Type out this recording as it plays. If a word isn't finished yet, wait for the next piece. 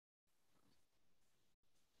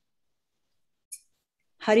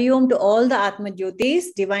Hari Om to all the Atma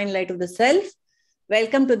Jyotis, divine light of the self.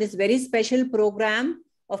 Welcome to this very special program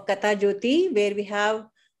of Katha Jyothi, where we have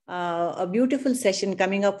a beautiful session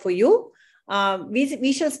coming up for you.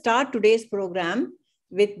 We shall start today's program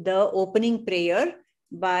with the opening prayer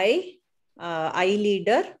by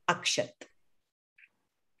iLeader Akshat.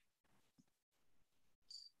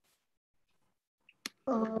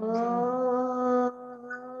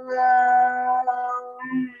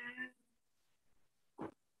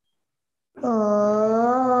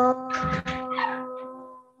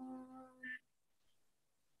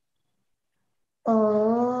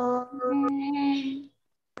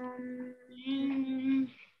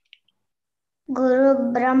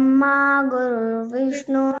 Guru Brahma, Guru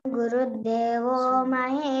Vishnu, Guru Devo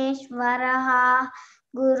Maheshwaraha,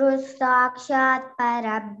 Guru Sakshat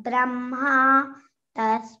Parabrahma,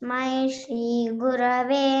 Tasmai Shri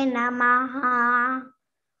Gurave Namaha.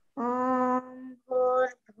 Om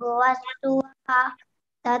Bhurbhuvassuha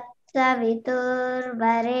Tatsavitur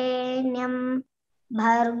Varenyam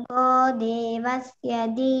Bhargo Devasya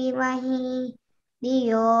Dhimahi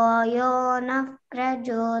Diyo Yo Nah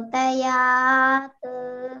Prachodayat.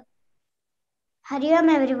 Hari Om,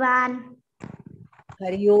 everyone.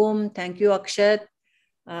 Hari Om. Thank you, Akshat.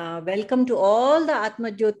 Welcome to all the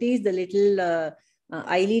Atma Jyotis, the little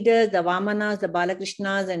iLeaders, the Vamanas, the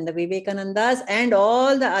Balakrishnas, and the Vivekanandas, and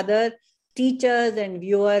all the other teachers and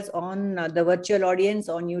viewers on the virtual audience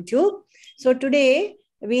on YouTube. So today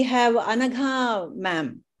we have Anagha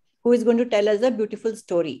ma'am, who is going to tell us a beautiful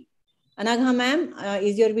story. Anagha ma'am,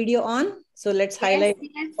 is your video on? So let's highlight.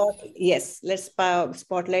 Yes, let's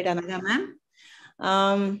spotlight Anagha ma'am.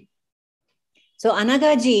 So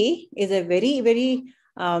Anagha ji is a very,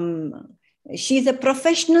 she's a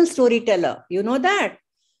professional storyteller. You know that?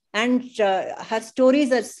 And her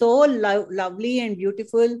stories are so lovely and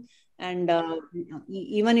beautiful. And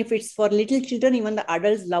even if it's for little children, even the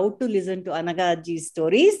adults love to listen to Anagha ji's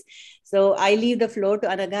stories. So I leave the floor to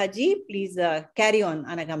Anagha ji. Please carry on,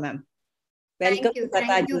 Anagha ma'am. Welcome to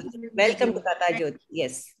Kathajyoti. Welcome to Kathajyoti.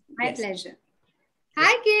 Yes. My pleasure.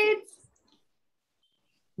 Hi, kids.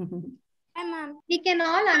 Hi, ma'am. We can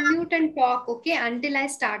all unmute and talk, okay, until I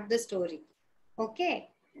start the story. Okay.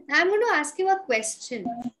 Now I'm going to ask you a question.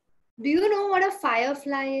 Do you know what a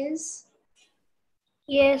firefly is?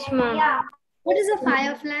 Yes, ma'am. Yeah. What is a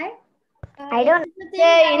firefly? I don't know.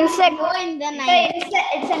 The insect glow in the night.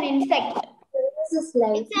 It's an insect. It's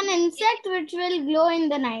an insect which will glow in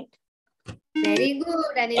the night. Very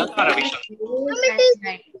good. An insect.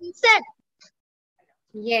 Insect.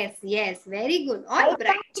 Yes. Very good. All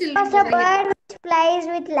bright children. It's a bird which flies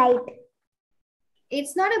with light.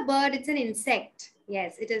 It's not a bird, it's an insect.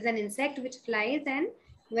 Yes, it is an insect which flies, and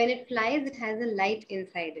when it flies, it has a light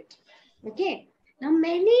inside it. Okay. Now,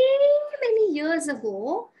 many years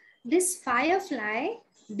ago, this firefly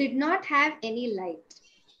did not have any light.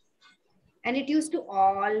 And it used to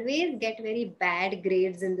always get very bad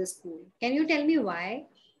grades in the school. Can you tell me why?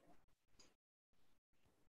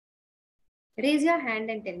 Raise your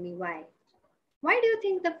hand and tell me why. Why do you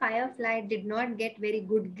think the firefly did not get very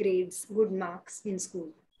good grades, good marks in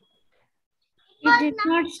school? He did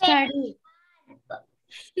not study.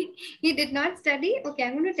 He did not study? Okay,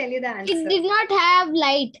 I'm going to tell you the answer. It did not have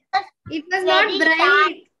light. It was not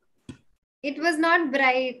bright. It was not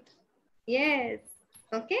bright. Yes.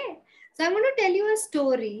 Okay. So I'm going to tell you a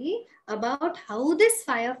story about how this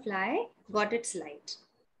firefly got its light.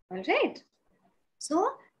 All right.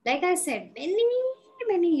 So, like I said,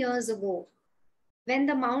 many years ago, when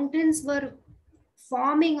the mountains were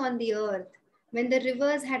forming on the earth, when the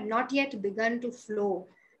rivers had not yet begun to flow,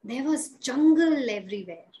 there was jungle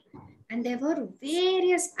everywhere. And there were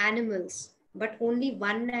various animals, but only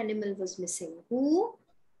one animal was missing. Who?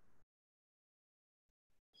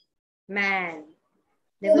 Man.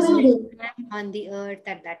 There was no man on the earth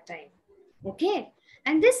at that time. Okay.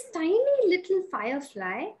 And this tiny little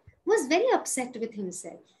firefly was very upset with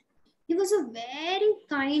himself. He was a very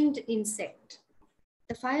kind insect.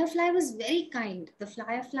 The firefly was very kind. The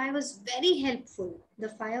firefly was very helpful. The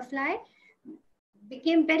firefly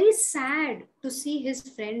became very sad to see his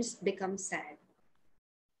friends become sad.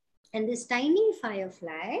 And this tiny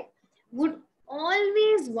firefly would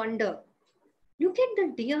always wonder, look at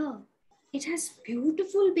the deer. It has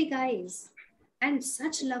beautiful big eyes and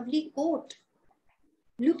such lovely coat.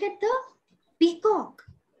 Look at the peacock,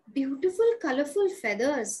 beautiful colorful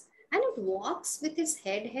feathers, and it walks with its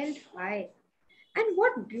head held high. And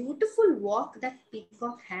what beautiful walk that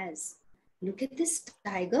peacock has. Look at this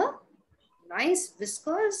tiger, nice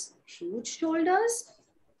whiskers, huge shoulders,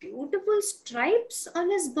 beautiful stripes on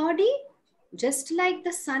his body, just like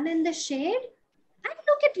the sun in the shade. And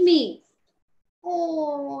look at me.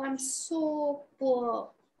 Oh, I'm so poor.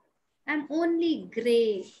 I'm only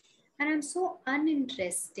gray and I'm so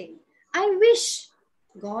uninteresting. I wish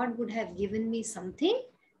God would have given me something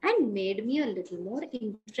and made me a little more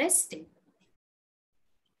interesting.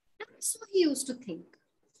 That's what he used to think.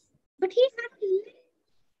 But he had a little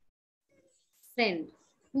friend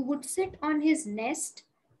who would sit on his nest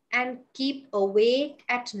and keep awake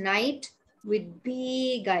at night with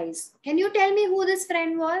big eyes. Can you tell me who this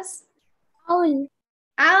friend was? Owl.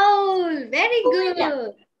 Owl. Very Oh, good. yeah.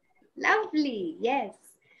 Lovely. Yes.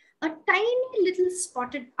 A tiny little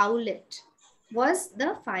spotted owlet was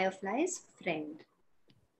the firefly's friend.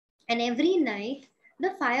 And every night,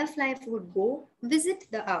 the firefly would go visit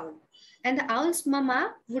the owl. And the owl's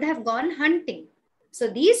mama would have gone hunting. So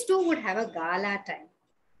these two would have a gala time.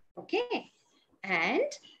 Okay.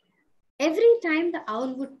 And every time the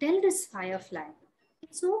owl would tell this firefly,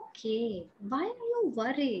 it's okay. Why are you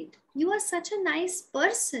worried? You are such a nice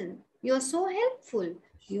person. You are so helpful.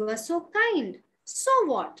 You are so kind. So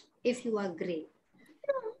what if you are gray?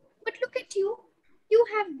 No, but look at you. You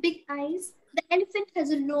have big eyes. The elephant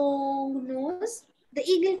has a long nose. The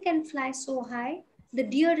eagle can fly so high. The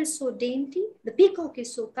deer is so dainty. The peacock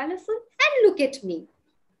is so colorful. And look at me.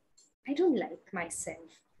 I don't like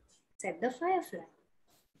myself, said the firefly.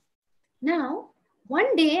 Now,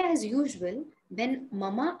 one day as usual, when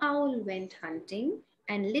Mama Owl went hunting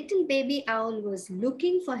and little baby owl was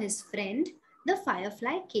looking for his friend, the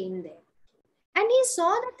firefly came there. And he saw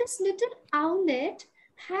that this little owlet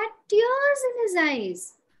had tears in his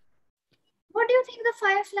eyes. What do you think the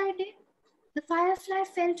firefly did? The firefly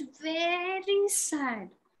felt very sad.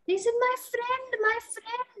 He said, my friend, why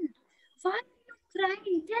are you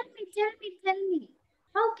crying? Tell me.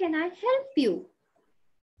 How can I help you?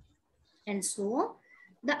 And so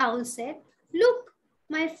the owl said, look,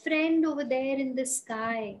 my friend over there in the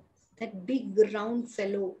sky, that big round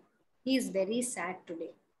fellow, he is very sad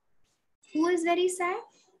today. Who is very sad?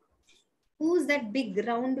 Who's that big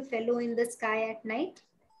round fellow in the sky at night?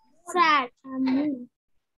 Sad. Moon.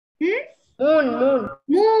 Moon.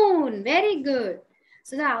 Moon. Very good.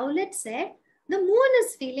 So the owlet said, the moon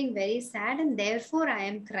is feeling very sad and therefore I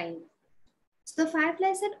am crying. So the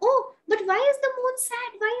firefly said, oh, but why is the moon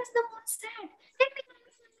sad? Why is the moon sad? Tell me,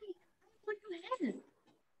 I want to help.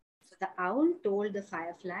 So the owl told the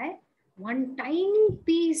firefly, one tiny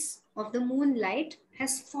piece of the moonlight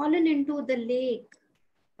has fallen into the lake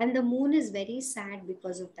and the moon is very sad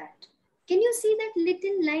because of that. Can you see that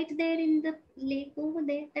little light there in the lake over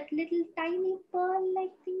there? That little tiny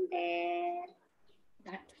pearl-like thing there?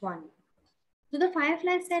 That one. So the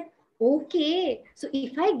firefly said, okay, so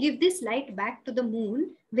if I give this light back to the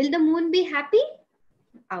moon, will the moon be happy?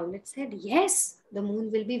 Owlet said, yes, the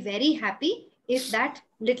moon will be very happy if that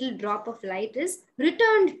little drop of light is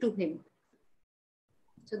returned to him.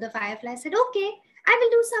 So the firefly said, okay, I will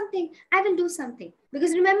do something.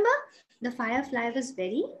 Because remember, the firefly was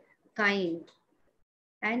very kind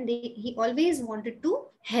and he always wanted to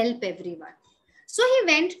help everyone. So he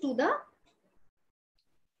went to the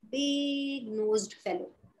big-nosed fellow.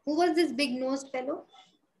 Who was this big-nosed fellow?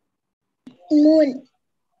 Moon.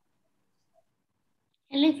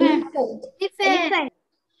 Elephant.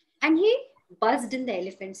 And he buzzed in the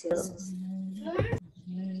elephant's ears.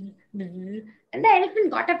 And the elephant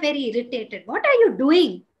got up very irritated. What are you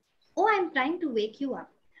doing? Oh, I'm trying to wake you up.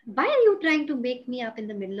 Why are you trying to wake me up in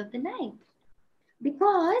the middle of the night?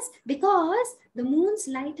 Because the moon's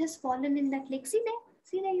light has fallen in that lake. See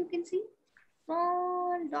there, you can see.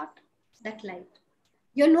 Small dot, that light.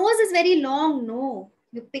 Your nose is very long, no.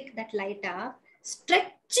 You pick that light up,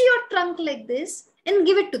 stretch your trunk like this and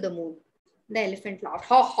give it to the moon. The elephant laughed.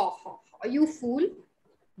 Ha ha ha. Are you fool?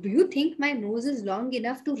 Do you think my nose is long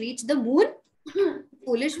enough to reach the moon?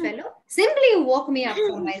 Foolish fellow. Simply you woke me up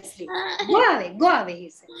from my sleep. Go away, he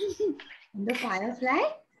said. And the firefly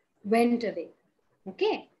went away.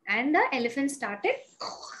 Okay. And the elephant started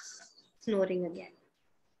snoring again.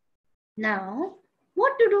 Now,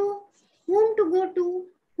 what to do? Whom to go to?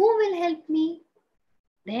 Who will help me?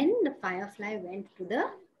 Then the firefly went to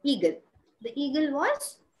the eagle. The eagle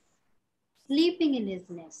was sleeping in his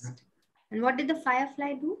nest. And what did the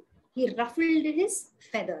firefly do? He ruffled his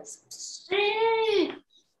feathers.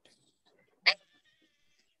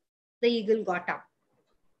 The eagle got up.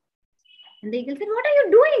 And the eagle said, what are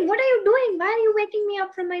you doing? What are you doing? Why are you waking me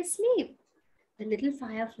up from my sleep? The little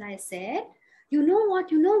firefly said, you know what?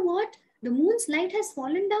 The moon's light has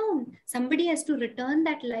fallen down. Somebody has to return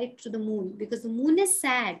that light to the moon because the moon is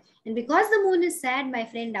sad. And because the moon is sad, my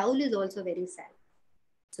friend owl is also very sad.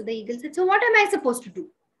 So the eagle said, so what am I supposed to do?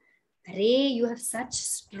 Arey, you have such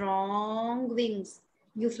strong wings.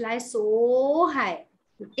 You fly so high.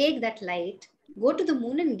 You take that light, go to the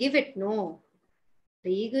moon and give it. No.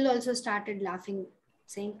 The eagle also started laughing,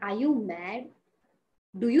 saying, are you mad?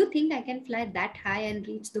 Do you think I can fly that high and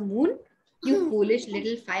reach the moon? You foolish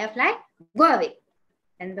little firefly, go away.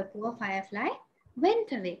 And the poor firefly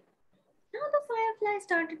went away. Now the firefly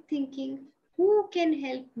started thinking, who can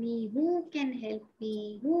help me? Who can help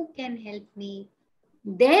me? Who can help me?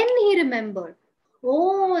 Then he remembered,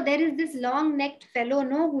 oh, there is this long-necked fellow,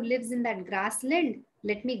 no, who lives in that grassland.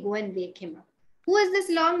 Let me go and wake him up. Who is this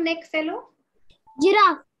long-necked fellow?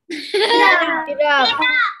 Giraffe. Giraffe.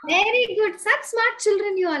 Very good. Such smart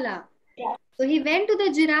children you all are. So he went to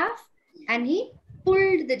the giraffe and he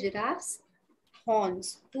pulled the giraffe's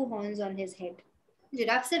horns, two horns on his head. The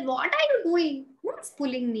giraffe said, what are you doing? What's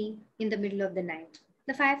pulling me in the middle of the night?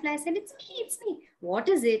 The firefly said, it's me, it's me. What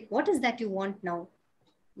is it? What is that you want now?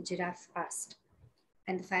 The giraffe asked.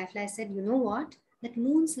 And the firefly said, you know what? That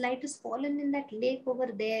moon's light has fallen in that lake over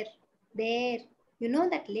there. There. You know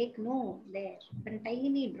that lake? No, there. A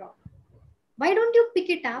tiny drop. Why don't you pick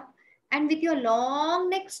it up and with your long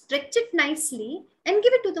neck stretch it nicely and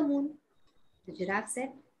give it to the moon? The giraffe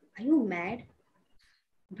said, are you mad?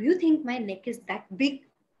 Do you think my neck is that big?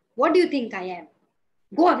 What do you think I am?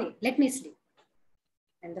 Go away. Let me sleep.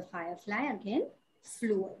 And the firefly again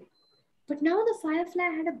flew away. But now the firefly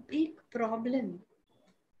had a big problem.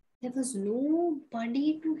 There was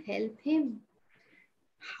nobody to help him.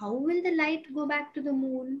 How will the light go back to the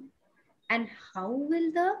moon? And how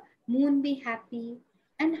will the moon be happy?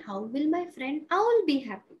 And how will my friend owl be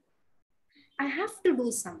happy? I have to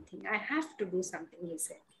do something. I have to do something, he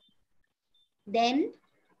said. Then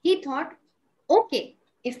he thought, okay,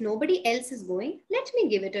 if nobody else is going, let me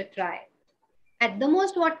give it a try. At the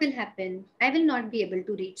most, what will happen? I will not be able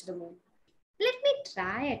to reach the moon. Let me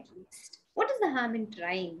try at least. What is the harm in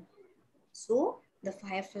trying? So the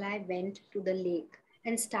firefly went to the lake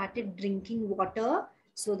and started drinking water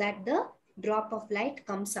so that the drop of light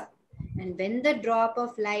comes up. And when the drop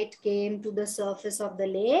of light came to the surface of the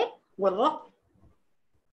lake, what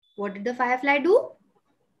did the firefly do?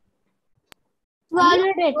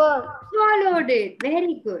 Swallowed it. Swallowed it.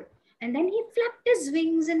 Very good. And then he flapped his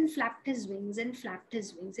wings and flapped his wings and flapped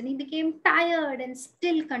his wings. And he became tired and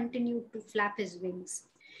still continued to flap his wings.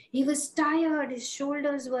 He was tired. His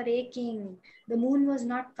shoulders were aching. The moon was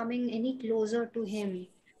not coming any closer to him.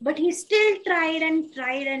 But he still tried and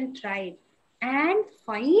tried and tried. And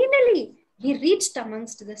finally, he reached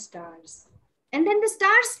amongst the stars. And then the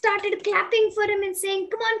stars started clapping for him and saying,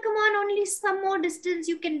 come on, only some more distance.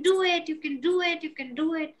 You can do it, you can do it, you can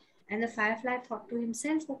do it. And the firefly thought to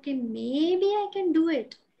himself, okay, maybe I can do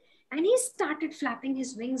it. And he started flapping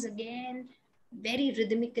his wings again, very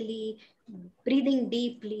rhythmically, breathing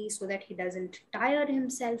deeply so that he doesn't tire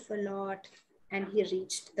himself a lot. And he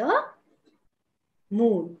reached the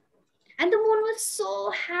moon. And the moon was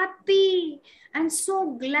so happy and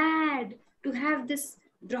so glad to have this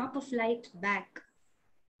drop of light back.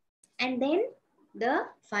 And then the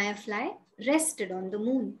firefly rested on the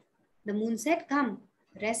moon. The moon said, come,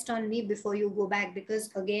 rest on me before you go back,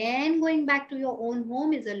 because again, going back to your own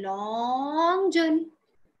home is a long journey.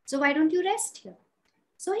 So why don't you rest here?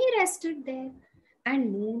 So he rested there,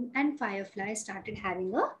 and moon and firefly started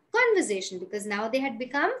having a conversation because now they had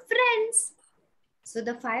become friends. So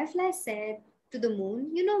the firefly said to the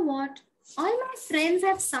moon, you know what? All my friends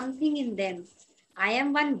have something in them. I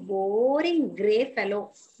am one boring gray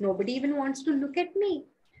fellow. Nobody even wants to look at me.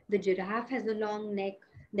 The giraffe has a long neck.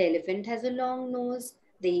 The elephant has a long nose.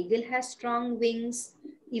 The eagle has strong wings.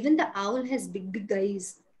 Even the owl has big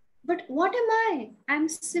eyes. But what am I? I'm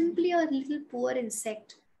simply a little poor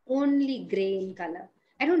insect, only gray in color.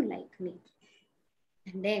 I don't like me.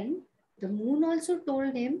 And then the moon also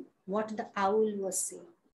told him what the owl was saying.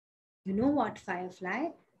 You know what, Firefly?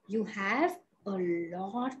 You have a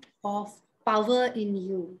lot of power in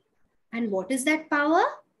you. And what is that power?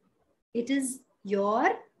 It is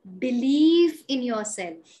your belief in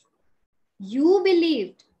yourself. You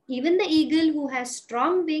believed. Even the eagle who has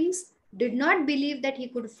strong wings did not believe that he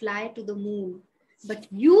could fly to the moon. But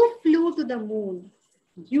you flew to the moon.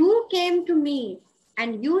 You came to me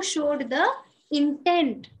and you showed the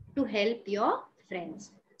intent to help your friends.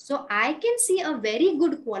 So I can see a very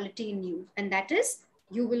good quality in you, and that is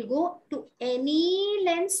you will go to any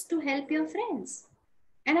lengths to help your friends.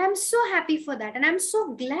 And I'm so happy for that. And I'm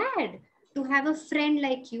so glad to have a friend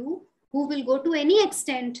like you who will go to any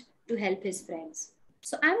extent to help his friends.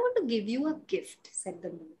 So I'm going to give you a gift, said the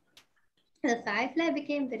moon. The firefly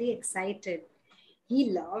became very excited. He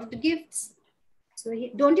loved gifts. So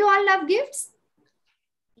don't you all love gifts?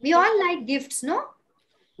 We all like gifts, no?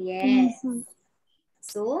 Yes. Yes, ma'am.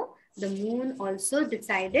 So the moon also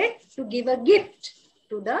decided to give a gift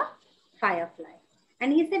to the firefly.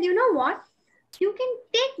 And he said, you know what? You can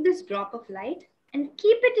take this drop of light and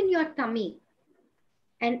keep it in your tummy.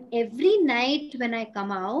 And every night when I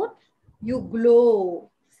come out, you glow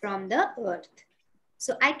from the earth.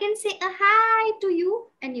 So I can say a hi to you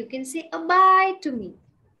and you can say a bye to me.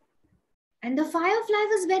 And the firefly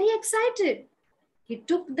was very excited. He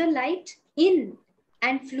took the light in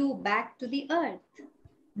and flew back to the earth.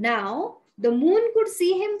 Now, the moon could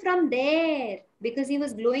see him from there because he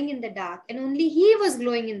was glowing in the dark and only he was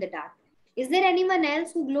glowing in the dark. Is there anyone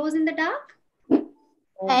else who glows in the dark?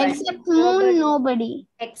 Except moon, nobody.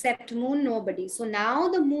 Except moon, nobody. So now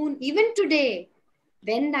the moon, even today,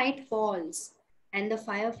 when night falls and the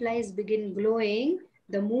fireflies begin glowing,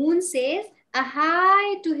 the moon says a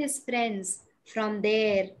hi to his friends from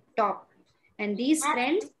their top. And these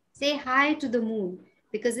friends say hi to the moon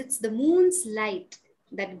because it's the moon's light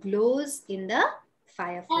that glows in the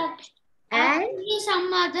firefly. And actually,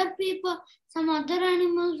 some other people, some other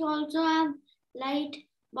animals also have light.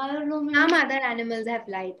 Some other animals have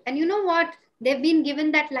light. And you know what? They've been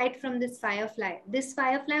given that light from this firefly. This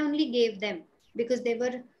firefly only gave them because they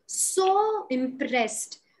were so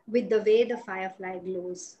impressed with the way the firefly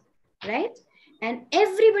glows, right? And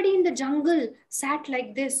everybody in the jungle sat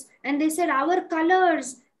like this and they said, our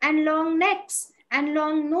colors and long necks and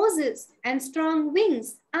long noses and strong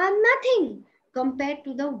wings are nothing compared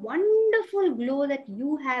to the wonderful glow that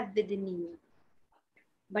you have within you.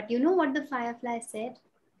 But you know what the firefly said?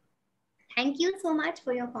 Thank you so much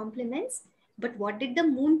for your compliments. But what did the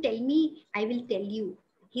moon tell me? I will tell you.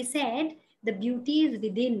 He said, the beauty is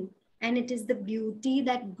within and it is the beauty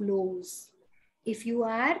that glows. If you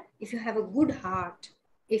have a good heart,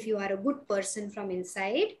 if you are a good person from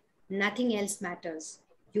inside, nothing else matters.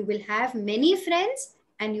 You will have many friends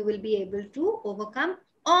and you will be able to overcome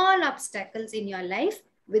all obstacles in your life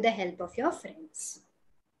with the help of your friends.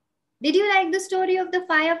 Did you like the story of the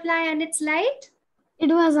firefly and its light? It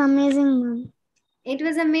was amazing, ma'am. It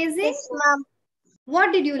was amazing. Yes, ma'am.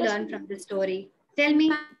 What did you learn from the story? Tell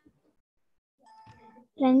me.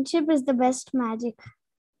 Friendship is the best magic.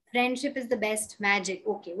 Friendship is the best magic.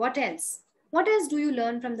 Okay, what else? What else do you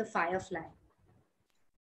learn from the firefly?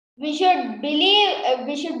 We should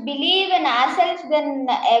believe in ourselves. Then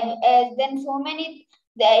so many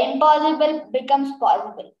the impossible becomes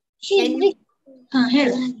possible. We should be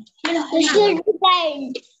kind.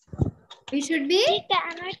 We should be.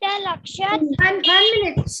 Can I tell Akshat? One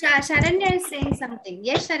minute. Sharanya is saying something.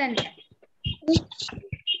 Yes, Sharanya.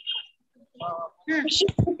 We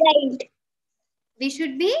should be kind. We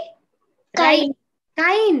should be Kind.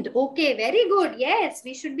 Kind. Okay, very good. Yes,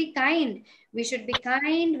 we should be kind. We should be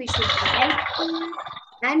kind. We should be helpful.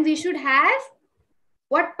 And we should have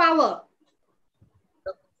what power?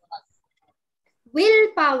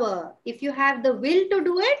 Willpower. If you have the will to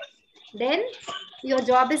do it, then your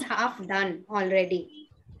job is half done already,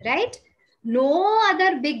 right? No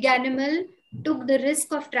other big animal took the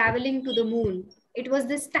risk of traveling to the moon. It was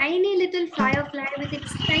this tiny little firefly with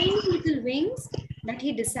its tiny little wings that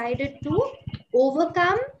he decided to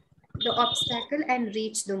overcome the obstacle and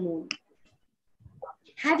reach the moon.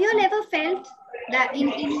 Have you all ever felt that in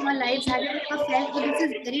your lives, have you ever felt, oh, this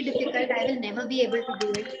is very difficult, I will never be able to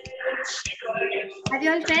do it? Have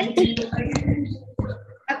you all felt?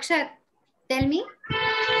 Akshat, tell me.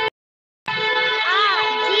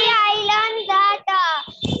 I learned that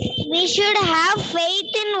we should have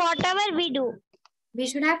faith in whatever we do. We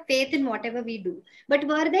should have faith in whatever we do. But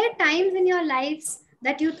were there times in your lives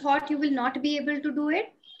that you thought you will not be able to do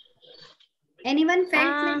it? Anyone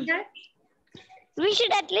felt like that? We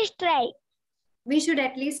should at least try. We should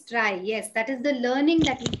at least try. Yes, that is the learning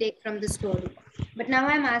that we take from the story. But now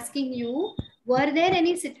I'm asking you, were there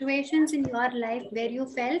any situations in your life where you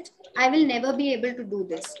felt, I will never be able to do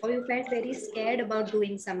this? Or you felt very scared about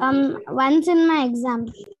doing something? Once in my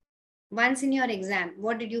exam. Once in your exam,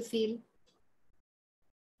 what did you feel?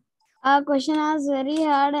 Our question was very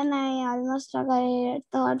hard and I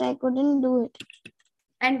thought I couldn't do it.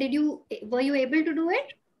 And were you able to do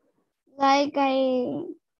it? Like I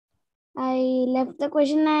left the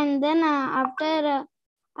question and then after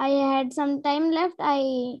I had some time left,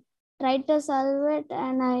 I tried to solve it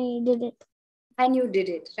and I did it. And you did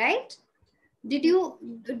it, right? Do you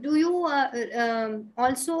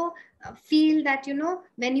also feel that, you know,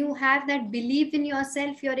 when you have that belief in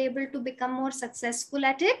yourself, you're able to become more successful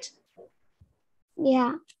at it?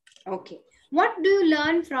 Yeah. Okay. What do you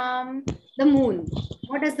learn from the moon?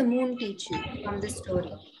 What does the moon teach you from this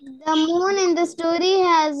story? The moon in the story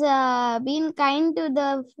has been kind to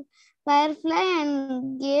the firefly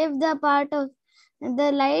and gave the part of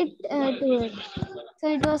the light to it. So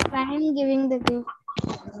it was kind giving the gift.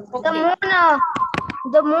 Okay.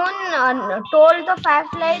 The moon told the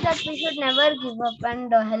firefly that we should never give up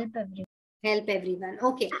and help everyone. Help everyone.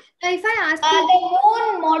 Okay. Now, if I ask The you,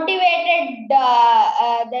 moon motivated the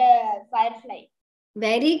firefly.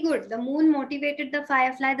 very good. The moon motivated the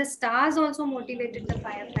firefly. The stars also motivated the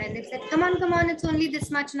firefly. And they said, come on, it's only this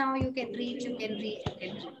much now. You can reach, you can reach, you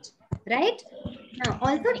can reach. Right? Now,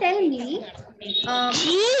 also tell me,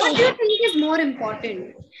 what do you think is more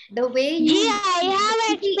important? The way you... I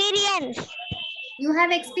have experience. You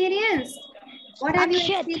have experienced. What have you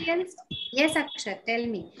Akshat. experienced? Yes, Akshat, tell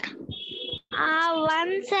me.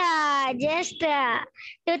 Once, just 2-3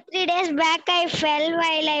 days back, I fell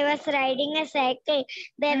while I was riding a cycle.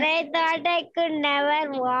 Then I thought I could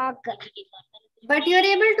never walk. But you're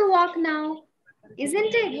able to walk now,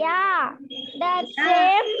 isn't it? Yeah, that Yeah.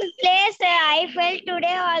 same place I fell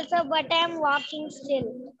today also, but I'm walking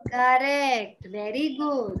still. Correct. Very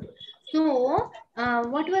good. So,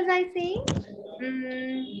 what was I saying?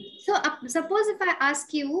 Suppose if I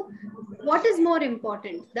ask you, what is more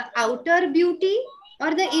important, the outer beauty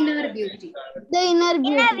or the inner beauty? The inner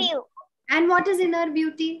beauty. Inner view. And what is inner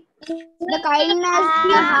beauty? The kindness,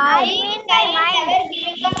 the I heart. mean my mind. Never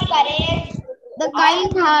giving up courage. The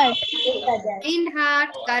kind heart. Kind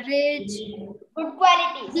heart, courage, Good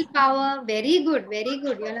qualities. willpower. Very good, very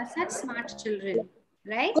good. You are such smart children,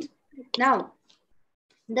 right? Now,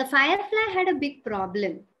 the firefly had a big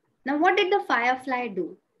problem. Now, what did the firefly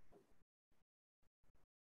do?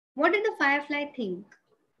 What did the firefly think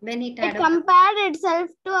when it had It compared itself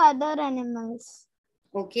to other animals.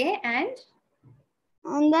 Okay, and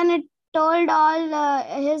then it told all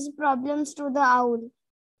his problems to the owl.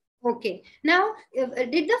 okay. Now,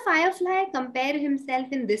 did the firefly compare himself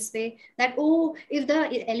in this way that, oh, if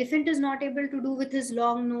the elephant is not able to do with his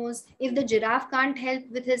long nose, if the giraffe can't help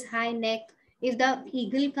with his high neck, if the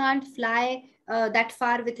eagle can't fly that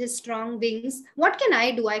far with his strong wings, what can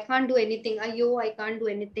I do? I can't do anything. Ayo, I can't do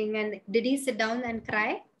anything. And did he sit down and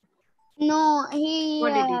cry? No, he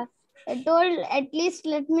What did he? told at least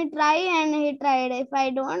let me try, and he tried. If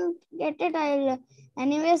I don't get it, I'll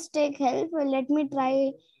anyways take help. Let me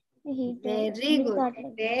try. Very good,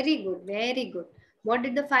 very good, very good. What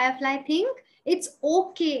did the firefly think? It's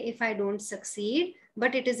okay if I don't succeed,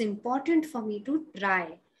 but it is important for me to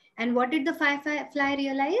try. And what did the firefly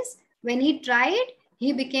realize? When he tried,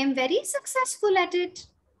 he became very successful at it.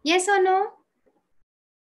 Yes or no?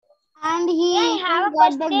 And he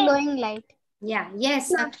got the glowing light. Yeah,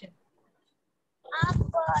 yes, Akshay.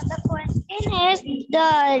 The question is,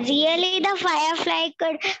 really the firefly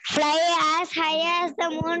could fly as high as the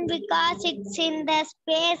moon because it's in the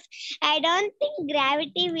space. I don't think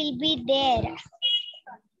gravity will be there.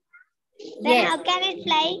 Then Yes. how can it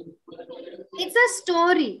fly? It's a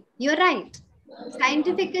story. You're right.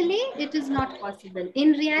 Scientifically, it is not possible.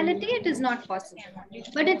 In reality, it is not possible.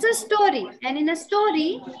 But it's a story. And in a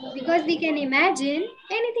story, because we can imagine,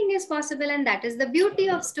 anything is possible. And that is the beauty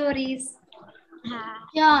of stories.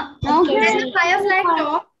 Yeah. Can the firefly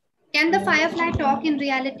talk? Can the firefly talk in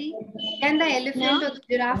reality? Can the elephant or the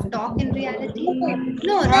giraffe talk in reality?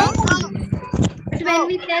 No, right? But when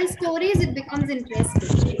we tell stories, it becomes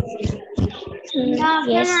interesting.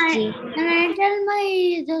 Yes, Can I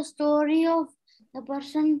tell the story of the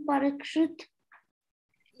person Parikshit?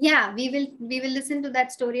 Yeah, we will listen to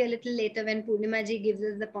that story a little later when Purnima ji gives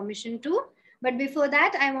us the permission to. But before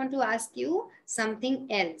that, I want to ask you something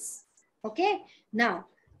else. Okay. Now,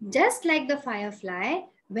 just like the firefly,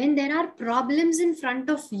 when there are problems in front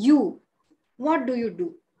of you, what do you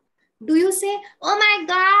do? Do you say, oh my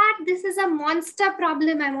God, this is a monster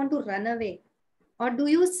problem, I want to run away? Or do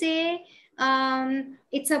you say,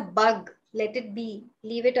 it's a bug, let it be,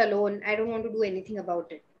 leave it alone, I don't want to do anything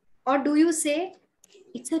about it? Or do you say,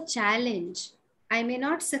 it's a challenge, I may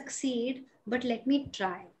not succeed, but let me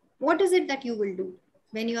try? What is it that you will do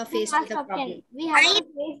when you are faced with a problem? We have to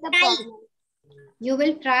face the problem. You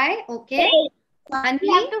will try, okay? We have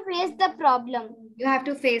to face the problem. You have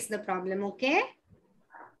to face the problem, okay?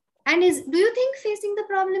 And do you think facing the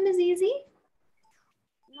problem is easy?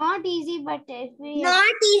 Not easy, but if we Not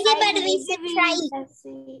easy, but we should try.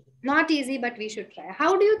 Not easy, but we should try.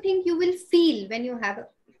 How do you think you will feel when you have a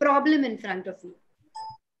problem in front of you?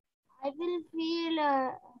 I will feel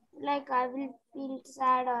like I will feel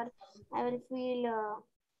sad, or I will feel.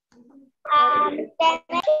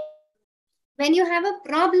 When you have a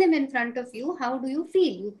problem in front of you, how do you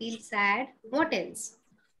feel? You feel sad. What else?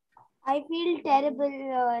 I feel terrible,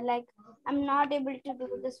 like I'm not able to do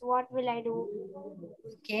this. What will I do?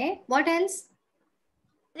 Okay. What else?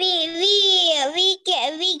 We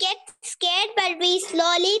get scared, but we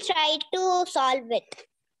slowly try to solve it.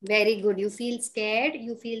 Very good. You feel scared,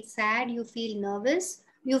 you feel sad, you feel nervous,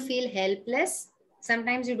 you feel helpless.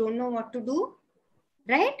 Sometimes you don't know what to do,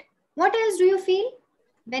 right? What else do you feel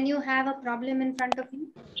when you have a problem in front of you?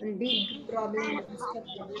 A big problem, a disturbed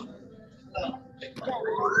problem. You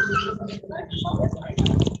feel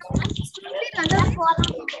other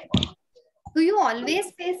things. Do you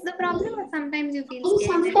always face the problem or sometimes you feel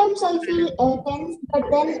scared? Sometimes I feel tense, but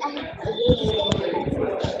then I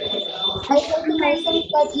say to myself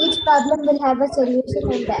that each problem will have a solution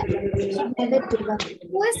and I should never give up.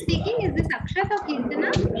 Who is speaking? Is this Akshat or Kirtana?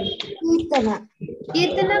 Kirtana.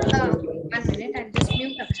 Kirtana, okay, 1 minute. I'll just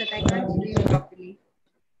mute Akshat. I can't hear you properly.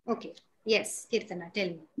 Okay. Yes, Kirtana, tell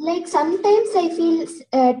me. Like sometimes I feel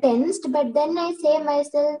tensed, but then I say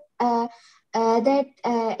myself that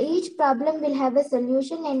each problem will have a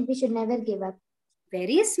solution and we should never give up.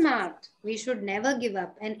 Very smart. We should never give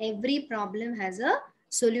up. And every problem has a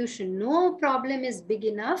solution. No problem is big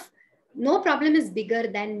enough. No problem is bigger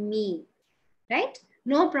than me. Right?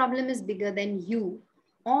 No problem is bigger than you.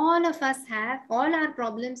 All of us have, all our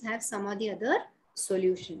problems have some or the other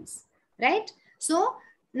solutions. Right? So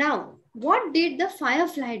now, what did the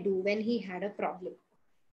firefly do when he had a problem?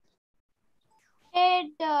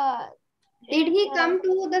 Did he come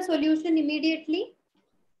to the solution immediately?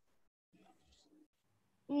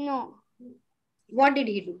 No. What did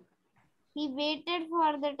he do? He waited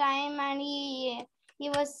for the time and he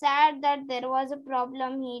was sad that there was a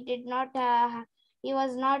problem. He did not he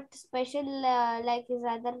was not special like his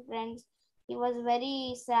other friends. He was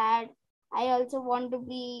very sad. I also want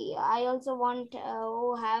to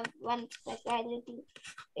have one speciality.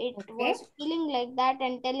 It was feeling like that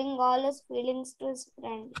and telling all his feelings to his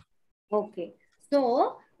friend. Okay.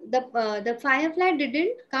 So the firefly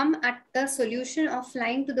didn't come at the solution of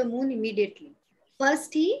flying to the moon immediately.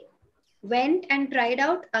 First, he went and tried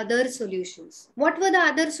out other solutions. What were the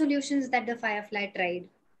other solutions that the firefly tried?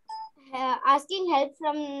 Asking help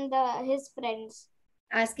from his friends.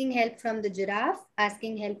 Asking help from the giraffe,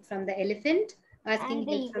 asking help from the elephant, asking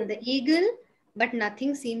help from the eagle, but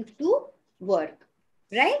nothing seemed to work.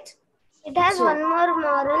 Right? It has one more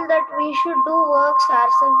moral that we should do works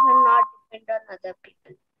ourselves and not depend on other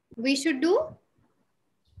people. We should do?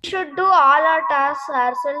 We should do all our tasks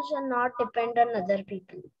ourselves and not depend on other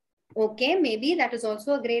people. Okay, maybe that is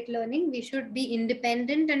also a great learning. We should be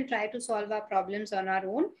independent and try to solve our problems on our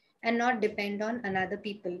own and not depend on another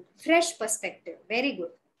people. Fresh perspective. Very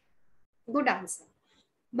good. Good answer.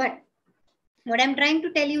 But what I'm trying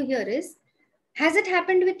to tell you here is, has it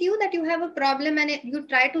happened with you that you have a problem and you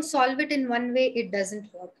try to solve it in one way, it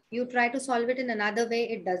doesn't work. You try to solve it in another way,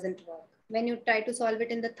 it doesn't work. When you try to solve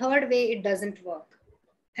it in the third way, it doesn't work.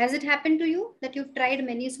 Has it happened to you that you've tried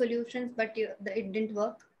many solutions, but it didn't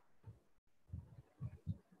work?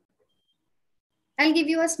 I'll give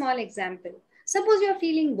you a small example. Suppose you're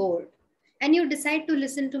feeling bored and you decide to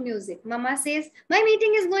listen to music. Mama says, my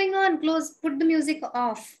meeting is going on, put the music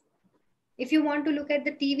off. If you want to look at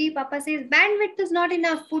the TV, Papa says, bandwidth is not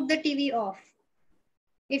enough, put the TV off.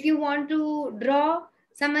 If you want to draw,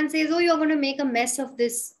 someone says, oh, you're going to make a mess of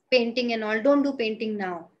this painting and all, don't do painting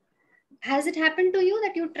now. Has it happened to you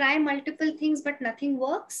that you try multiple things but nothing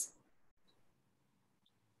works?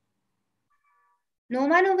 No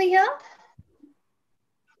one over here?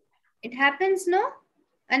 It happens, no?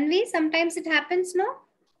 Anvi, sometimes it happens, no?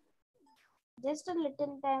 Just a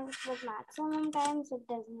little times, but maximum times it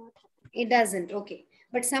does not happen. It doesn't, okay.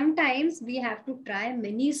 But sometimes we have to try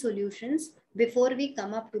many solutions before we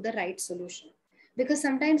come up to the right solution. Because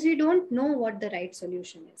sometimes we don't know what the right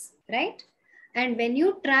solution is, right? And when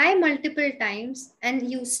you try multiple times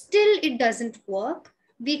and it doesn't work,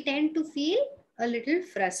 we tend to feel a little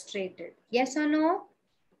frustrated. Yes or no?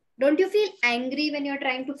 Don't you feel angry when you're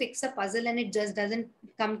trying to fix a puzzle and it just doesn't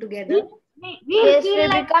come together? We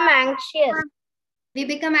become anxious. We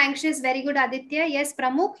become anxious. Very good, Aditya. Yes,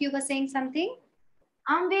 Pramukh, you were saying something?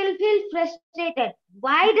 We'll feel frustrated.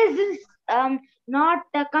 Why does this not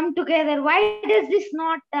come together? Why does this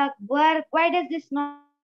not work? Why does this not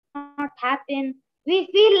happen? We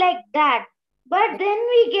feel like that. But then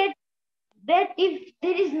we get that if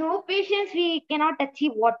there is no patience, we cannot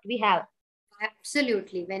achieve what we have.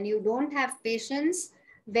 Absolutely. When you don't have patience,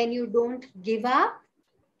 when you don't give up,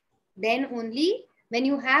 then only when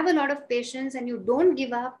you have a lot of patience and you don't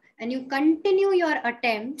give up and you continue your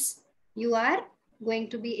attempts, you are going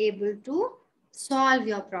to be able to solve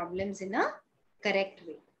your problems in a correct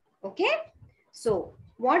way. Okay? So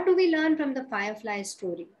What do we learn from the Firefly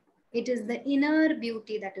story? It is the inner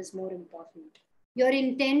beauty that is more important. Your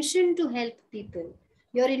intention to help people,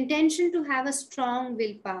 your intention to have a strong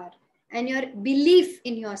willpower, and your belief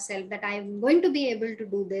in yourself that I am going to be able to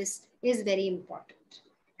do this is very important.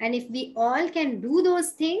 And if we all can do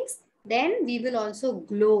those things, then we will also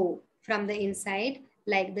glow from the inside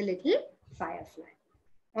like the little firefly.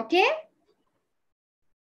 Okay?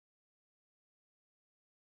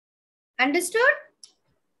 Understood?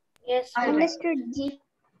 Yes, All right. Understood, Ji.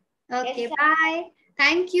 Okay, Yes, bye.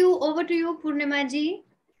 Thank you. Over to you, Purnima ji.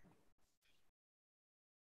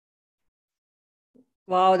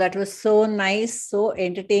 Wow, that was so nice, so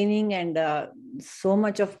entertaining, and so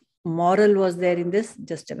much of moral was there in this.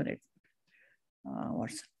 Just a minute.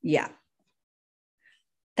 Yeah.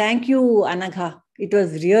 Thank you, Anagha. It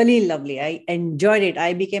was really lovely. I enjoyed it.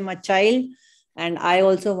 I became a child, and I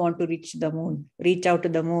also want to reach the moon, reach out to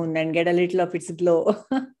the moon and get a little of its glow.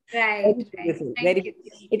 Right. Very beautiful. Thank Very you.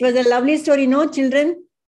 beautiful. It was a lovely story, no, children?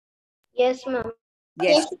 yes, ma'am.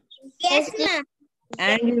 Yes. Yes, ma'am.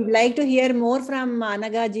 And we would like to hear more from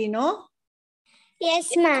Anagha ji, no?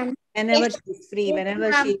 Yes, ma'am. Whenever she's free,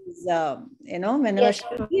 whenever she's, whenever Yes,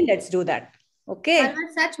 she's free, let's do that. Okay.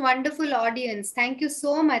 Always such wonderful audience. Thank you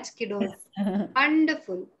so much, kiddos.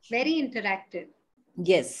 Wonderful. Very interactive.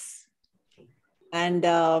 Yes. And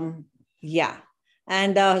yeah.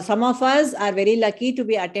 And some of us are very lucky to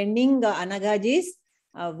be attending Anagha ji's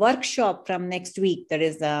workshop from next week. That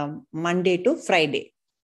is Monday to Friday.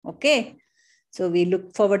 Okay. So we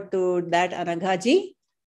look forward to that, Anagha ji.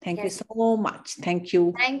 Thank you so much. Thank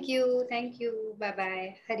you. Thank you. Thank you.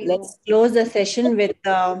 Bye-bye. Hari Let's close the session with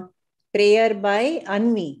prayer by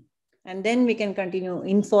Anvi. And then we can continue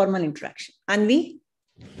informal interaction. Anvi?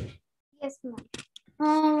 Yes, ma'am.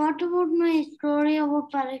 What about my story about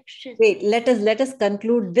Parikshit? Wait, let us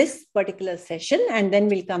conclude this particular session and then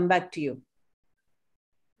we'll come back to you.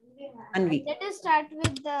 Anvi. Let us start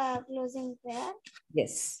with the closing prayer.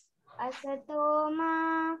 Yes.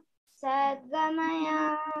 Asatoma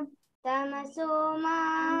Sadgamaya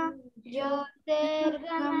Tamasoma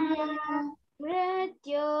Jyotirgamaya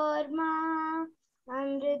Mrityorma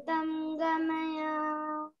Amritam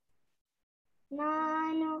Gamaya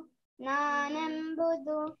Nanu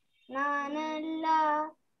Nanambudu Nanalla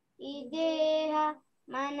Ideha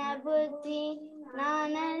Manabuddhi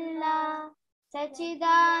Nanalla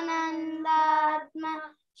Sachidanandatma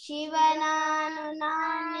Shivananu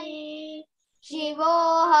Nani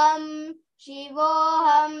Shivoham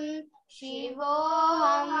Shivoham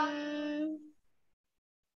Shivoham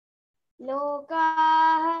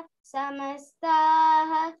Lokaha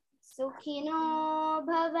Samastaha Sukhino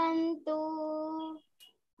Bhavantu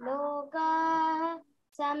Lokaha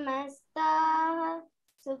Samastaha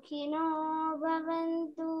Sukhino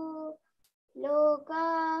Bhavantu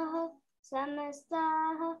Lokaha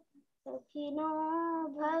Samastaha Sukhino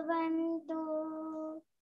Bhavantu.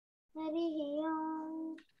 Harihi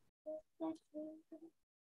Om.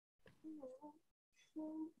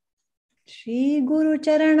 Shri Guru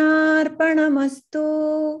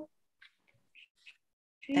Charanarpanamastu.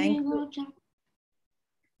 Thank you.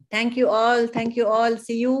 Thank you all. Thank you all.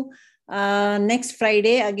 See you next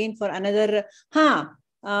Friday again for another.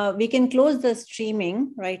 We can close the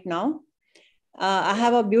streaming right now. I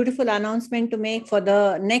have a beautiful announcement to make for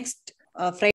the next Friday.